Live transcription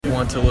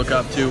want to look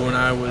up to when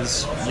I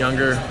was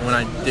younger, when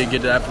I did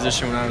get to that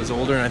position when I was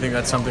older, and I think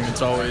that's something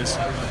that's always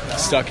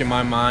stuck in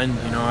my mind.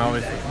 You know,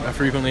 I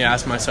frequently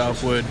ask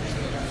myself, would,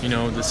 you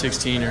know, the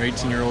 16 or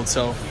 18-year-old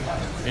self,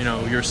 you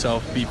know,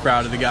 yourself be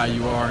proud of the guy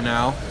you are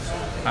now?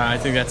 I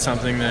think that's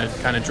something that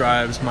kind of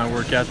drives my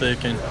work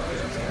ethic, and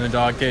in the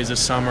dog days of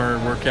summer,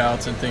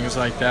 workouts and things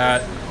like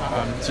that.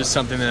 It's just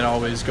something that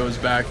always goes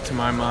back to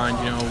my mind,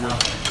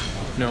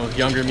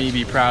 younger me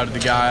be proud of the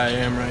guy I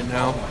am right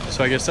now.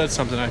 So I guess that's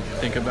something I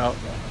think about.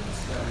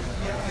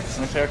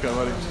 Nice haircut,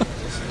 buddy.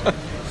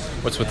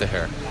 What's with the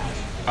hair?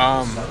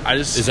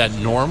 Is that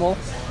normal?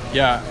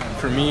 Yeah,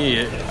 for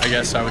me, I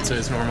guess I would say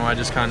it's normal.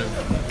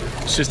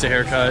 It's just a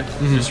haircut.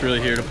 Just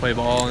really here to play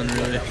ball and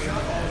really,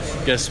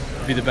 I guess,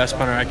 be the best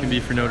punter I can be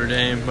for Notre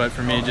Dame. But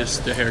for me,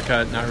 just a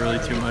haircut, not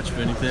really too much of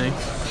anything.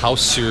 How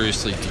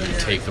seriously do you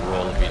take the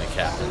role of being a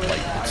captain?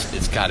 Like,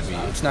 it's got to be.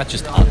 It's not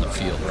just on the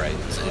field, right?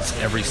 It's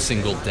every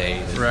single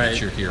day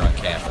that you're here on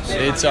campus.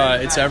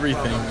 It's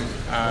everything.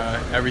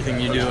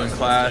 Everything you do in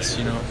class,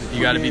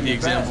 you got to be the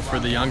example for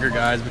the younger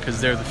guys because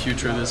they're the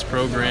future of this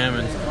program,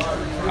 and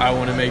I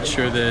want to make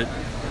sure that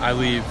I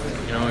leave,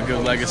 a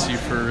good legacy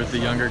for the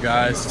younger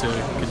guys to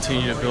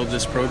continue to build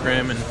this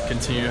program and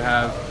continue to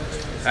have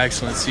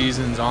excellent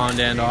seasons on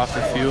and off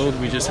the field.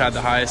 We just had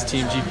the highest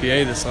team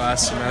GPA this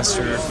last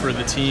semester for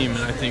the team,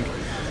 and I think,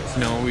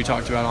 we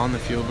talked about on the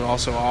field, but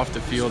also off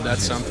the field,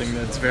 that's something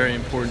that's very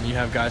important. You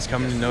have guys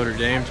coming to Notre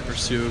Dame to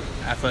pursue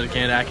athletic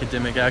and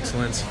academic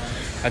excellence.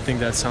 I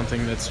think that's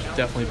something that's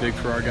definitely big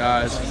for our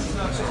guys.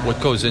 What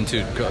goes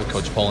into,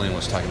 Coach Polian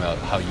was talking about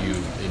how you,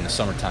 in the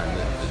summertime,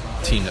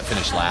 the team that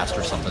finished last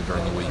or something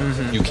during the week,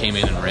 you came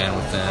in and ran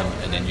with them,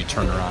 and then you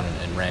turned around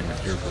and ran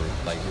with your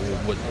group. Like,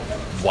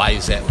 why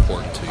is that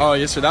important to you? Oh,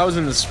 yes, sir. That was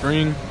in the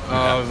spring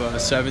of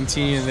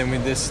 17, and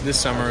then this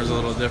summer is a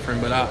little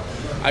different. But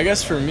I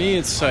guess for me,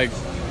 it's like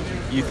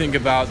you think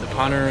about the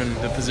punter and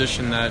the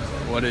position that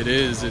what it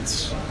is.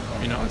 It's,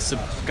 it's the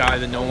guy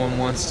that no one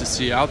wants to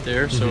see out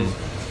there. So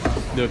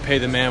the pay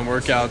the man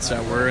workouts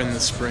that were in the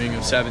spring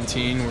of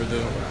 17 were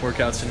the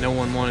workouts that no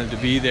one wanted to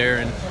be there.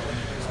 And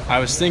I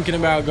was thinking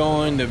about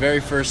going. The very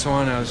first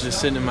one, I was just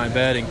sitting in my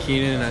bed in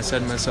Keenan, and I said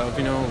to myself,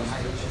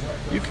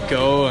 you could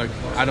go.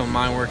 I don't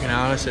mind working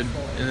out. I said,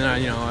 and then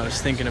I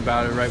was thinking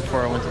about it right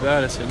before I went to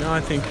bed. I said, no, I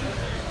think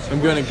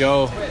I'm going to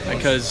go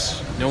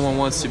because no one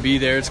wants to be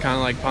there. It's kind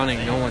of like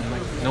punting. No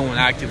one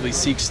actively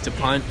seeks to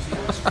punt.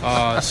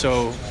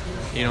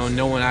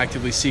 No one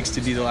actively seeks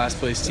to be the last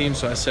place team.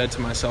 So I said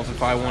to myself,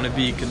 if I want to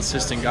be a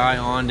consistent guy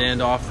on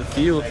and off the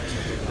field,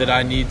 that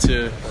I need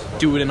to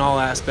do it in all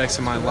aspects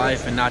of my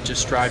life and not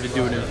just strive to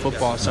do it in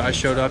football. So I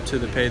showed up to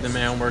the Pay the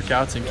Man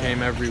workouts and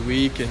came every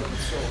week, and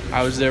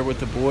I was there with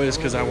the boys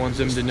because I want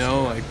them to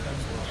know, like,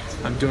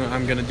 I'm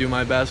going to do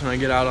my best when I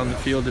get out on the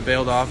field to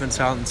bail the offense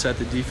out and set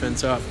the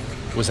defense up.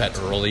 Was that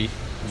early?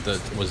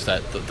 Was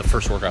that the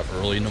first workout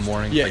early in the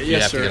morning? Yeah, like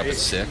yes, have sir. To get up at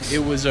 6?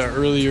 It was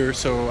earlier,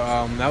 so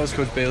that was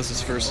Coach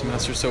Bayless's first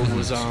semester. So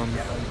so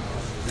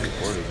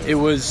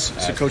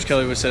Coach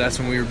Kelly would say that's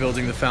when we were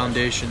building the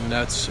foundation.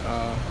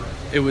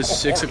 It was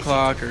 6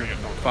 o'clock or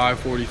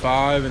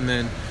 5:45, and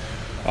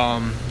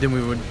then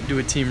we would do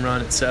a team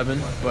run at 7.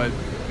 But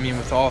I mean,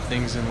 with all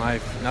things in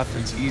life,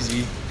 nothing's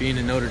easy. Being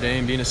in Notre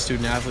Dame, being a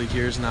student athlete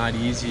here is not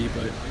easy,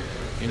 but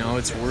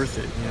it's worth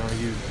it.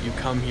 You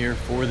come here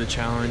for the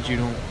challenge.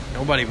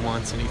 Nobody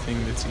wants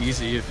anything that's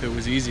easy. If it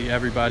was easy,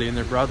 everybody and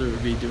their brother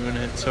would be doing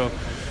it. So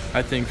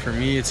I think for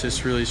me, it's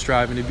just really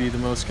striving to be the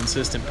most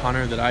consistent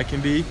punter that I can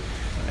be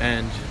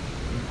and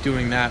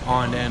doing that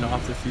on and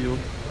off the field.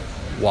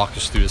 Walk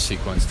us through the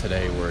sequence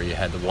today where you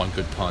had the one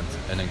good punt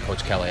and then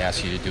Coach Kelly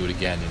asked you to do it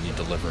again and you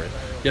deliver it.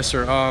 Yes,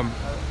 sir.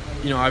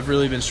 I've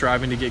really been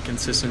striving to get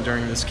consistent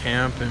during this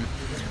camp, and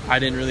I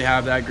didn't really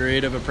have that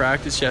great of a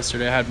practice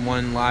yesterday. I had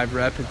one live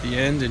rep at the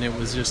end, and it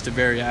was just a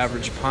very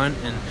average punt.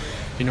 And,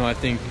 I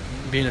think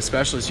being a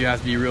specialist, you have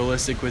to be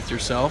realistic with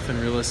yourself and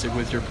realistic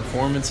with your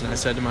performance. And I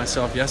said to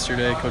myself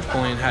yesterday, Coach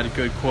Polian had a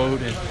good quote,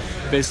 and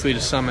basically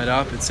to sum it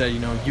up, it said,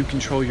 you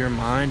control your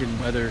mind, and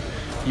whether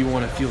you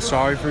want to feel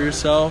sorry for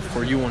yourself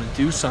or you want to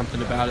do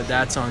something about it,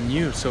 that's on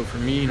you. So for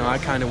me, I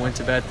kind of went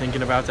to bed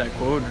thinking about that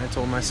quote, and I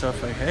told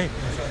myself, like, hey,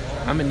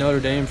 I'm in Notre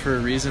Dame for a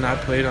reason. I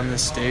played on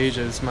this stage.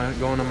 It's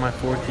going on my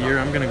 4th year.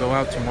 I'm going to go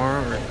out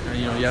tomorrow or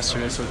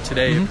yesterday. So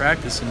today to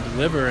practice and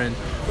deliver. And,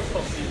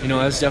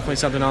 that's definitely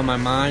something on my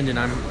mind. And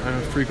I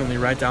frequently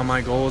write down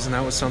my goals. And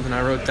that was something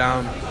I wrote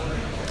down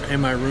in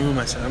my room.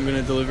 I said, I'm going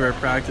to deliver a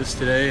practice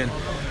today. And,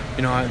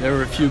 there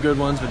were a few good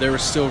ones, but there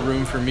was still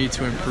room for me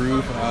to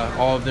improve.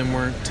 All of them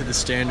weren't to the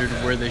standard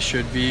of where they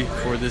should be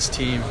for this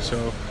team.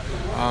 So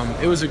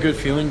it was a good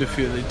feeling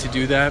to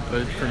do that,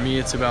 but for me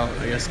it's about,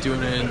 I guess,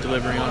 doing it and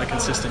delivering on a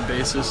consistent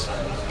basis.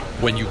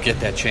 When you get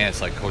that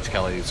chance, like Coach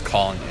Kelly is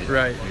calling you,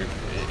 right?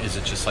 Is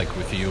it just like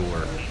with you,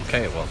 or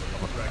okay, well,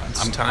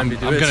 it's time to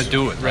do it. I'm going to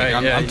do it, right?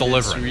 I'm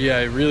delivering.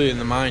 Really in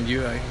the mind.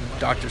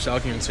 Dr.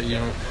 Selking would say,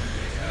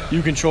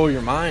 you control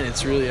your mind.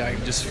 It's really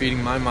just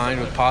feeding my mind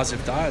with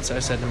positive thoughts. I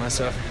said to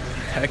myself,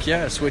 heck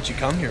yeah, it's what you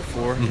come here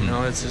for.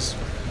 It's just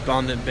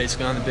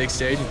basically on the big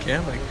stage in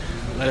camp, like,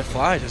 let it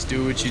fly. Just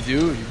do what you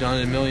do. You've done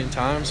it a million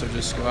times, so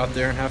just go out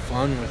there and have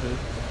fun with it.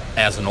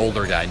 As an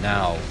older guy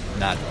now,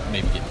 not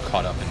maybe getting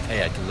caught up in,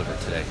 hey, I delivered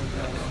today.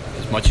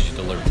 As much as you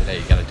deliver today,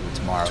 you got to do it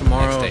tomorrow, the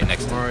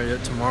next day. Yeah,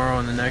 tomorrow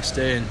and the next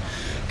day. And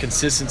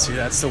consistency,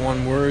 that's the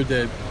one word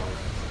that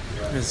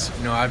is,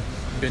 I've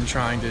been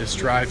trying to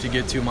strive to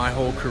get to my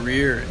whole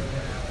career.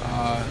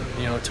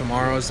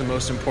 Tomorrow is the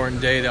most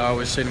important day. I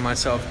always say to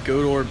myself,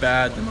 good or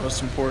bad, the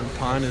most important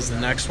punt is the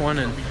next one,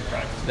 and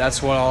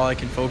that's all I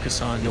can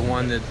focus on. The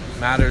one that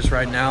matters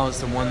right now is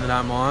the one that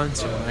I'm on.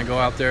 So when I go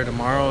out there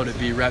tomorrow to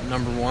be rep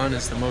number 1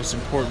 is the most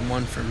important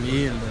one for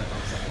me, and when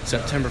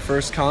September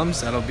 1st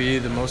comes, that'll be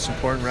the most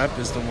important rep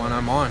is the one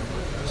I'm on.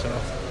 So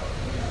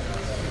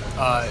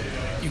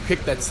you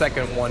picked that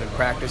second one in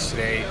practice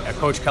today.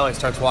 Coach Kelly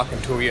starts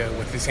walking to you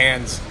with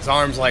his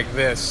arms like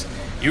this.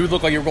 You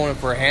look like you were going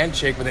for a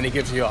handshake, but then he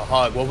gives you a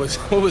hug. What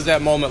was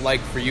that moment like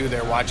for you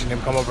there, watching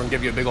him come over and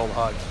give you a big old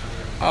hug?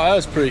 That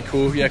was pretty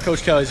cool. Yeah,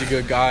 Coach Kelly's a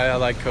good guy. I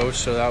like Coach,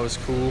 so that was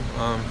cool.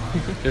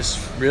 Just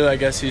really, I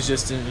guess he's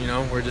just,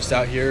 we're just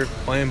out here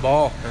playing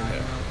ball,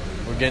 and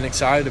we're getting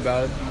excited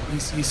about it.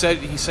 He said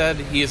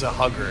he is a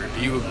hugger.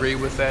 Do you agree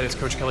with that? Is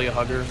Coach Kelly a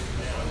hugger?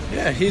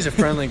 Yeah, he's a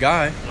friendly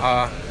guy.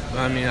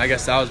 I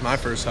guess that was my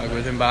first hug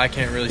with him, but I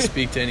can't really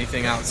speak to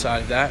anything outside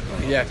of that.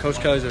 But yeah, Coach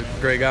Kelly's a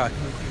great guy.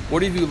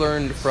 What have you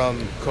learned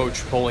from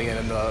Coach Polian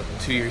in the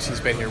 2 years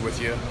he's been here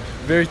with you?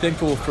 Very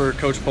thankful for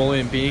Coach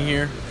Polian being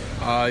here.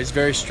 He's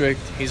very strict.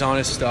 He's on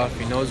his stuff.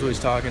 He knows what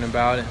he's talking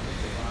about. And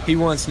he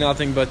wants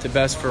nothing but the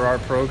best for our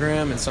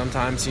program, and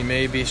sometimes he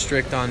may be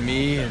strict on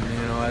me. And,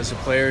 as a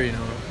player,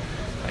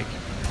 like,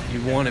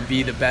 you want to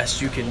be the best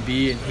you can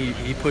be, and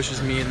he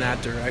pushes me in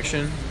that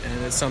direction.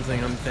 And it's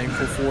something I'm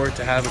thankful for,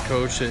 to have a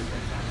coach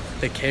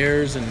that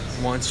cares and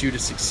wants you to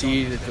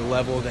succeed at the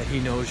level that he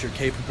knows you're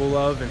capable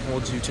of, and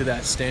holds you to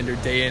that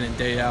standard day in and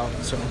day out.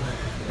 So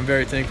I'm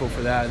very thankful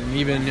for that. And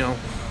even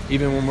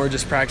when we're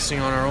just practicing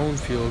on our own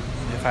field,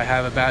 if I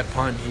have a bad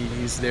punt,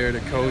 he's there to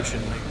coach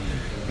and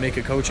make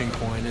a coaching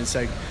point. It's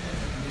like,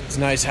 it's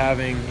nice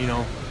having,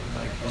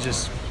 it's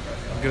just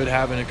good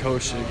having a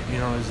coach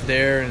that, is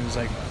there and is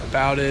like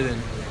about it and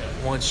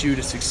wants you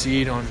to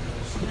succeed on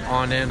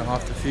and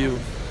off the field.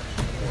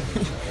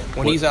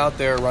 When he's out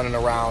there running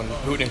around,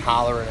 hooting and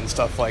hollering and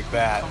stuff like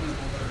that,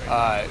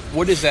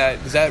 what is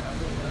that? Does that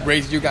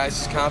raise your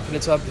guys'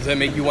 confidence up? Does that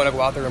make you want to go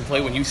out there and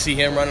play when you see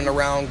him running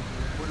around,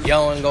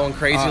 yelling, going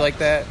crazy like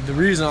that? The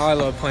reason I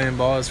love playing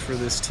ball is for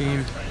this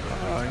team,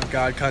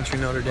 God Country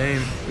Notre Dame.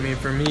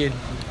 For me,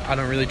 I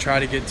don't really try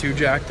to get too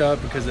jacked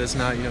up, because that's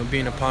not,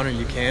 being a punter,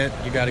 you can't.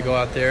 You got to go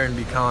out there and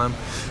be calm,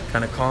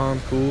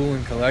 cool,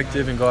 and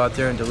collective, and go out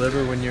there and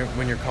deliver when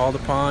you're called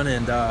upon.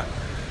 And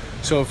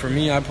so for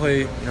me, I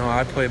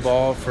play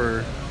ball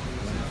for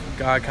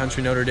God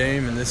Country Notre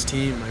Dame and this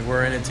team.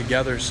 We're in it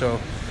together. So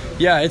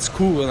yeah, it's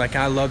cool. And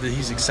I love that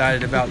he's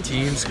excited about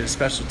teams, because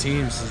special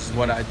teams is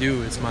what I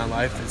do. It's my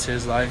life. It's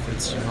his life.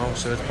 It's,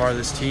 so it's part of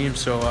this team.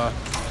 So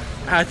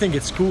I think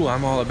it's cool.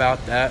 I'm all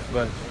about that.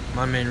 But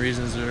my main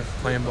reasons are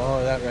playing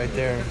ball are that right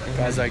there.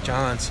 Guys like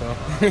John. So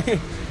hey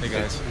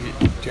guys,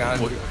 John,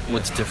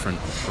 what's different,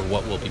 or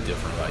what will be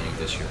different about you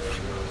this year?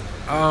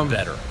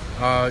 Better.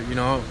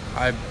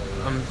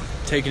 I'm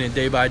taking it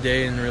day by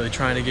day and really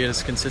trying to get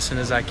as consistent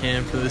as I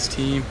can for this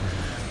team.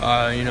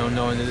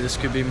 Knowing that this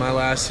could be my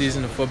last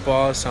season of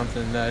football is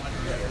something that,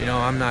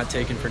 I'm not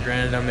taking for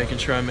granted. I'm making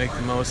sure I make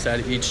the most out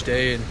of each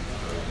day and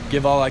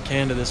give all I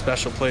can to this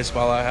special place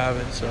while I have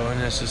it. So, and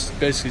it's just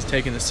basically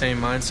taking the same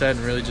mindset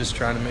and really just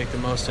trying to make the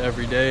most of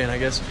every day. And I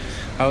guess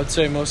I would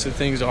say most of the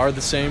things are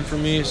the same for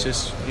me. It's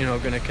just,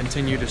 going to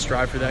continue to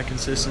strive for that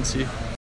consistency.